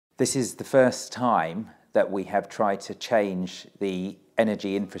This is the first time that we have tried to change the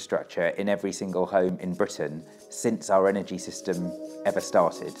energy infrastructure in every single home in Britain since our energy system ever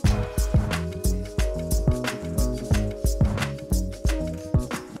started.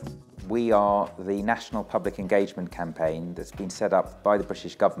 We are the national public engagement campaign that's been set up by the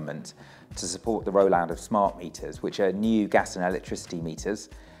British government to support the rollout of smart meters, which are new gas and electricity meters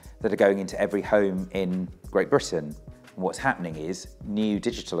that are going into every home in Great Britain. And what's happening is new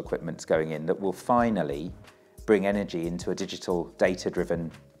digital equipment's going in that will finally bring energy into a digital data-driven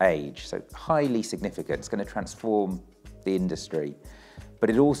age. So highly significant, it's going to transform the industry. But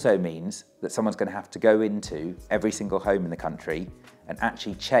it also means that someone's going to have to go into every single home in the country and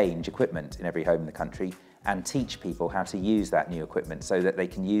actually change equipment in every home in the country and teach people how to use that new equipment so that they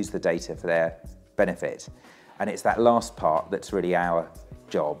can use the data for their benefit. And it's that last part that's really our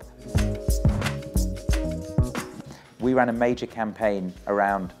job. We ran a major campaign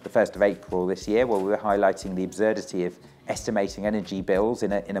around the 1st of April this year where we were highlighting the absurdity of estimating energy bills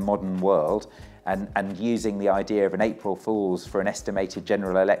in a modern world and using the idea of an April Fool's for an estimated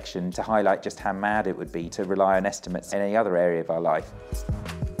general election to highlight just how mad it would be to rely on estimates in any other area of our life.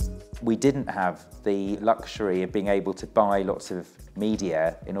 We didn't have the luxury of being able to buy lots of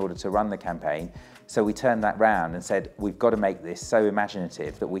media in order to run the campaign, so we turned that round and said we've got to make this so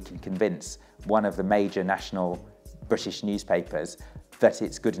imaginative that we can convince one of the major national British newspapers that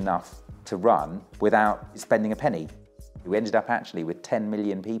it's good enough to run without spending a penny. We ended up actually with 10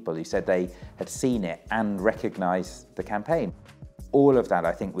 million people who said they had seen it and recognised the campaign. All of that,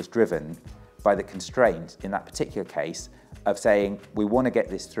 I think, was driven by the constraint in that particular case of saying we want to get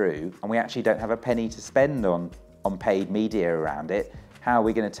this through and we actually don't have a penny to spend on paid media around it. How are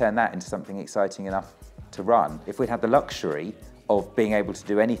we going to turn that into something exciting enough to run? If we'd had the luxury of being able to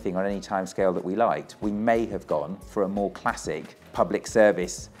do anything on any timescale that we liked, we may have gone for a more classic public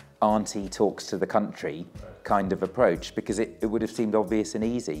service auntie talks to the country kind of approach, because it would have seemed obvious and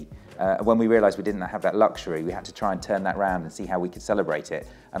easy. When we realised we didn't have that luxury, we had to try and turn that round and see how we could celebrate it,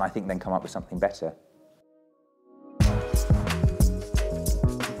 and I think then come up with something better.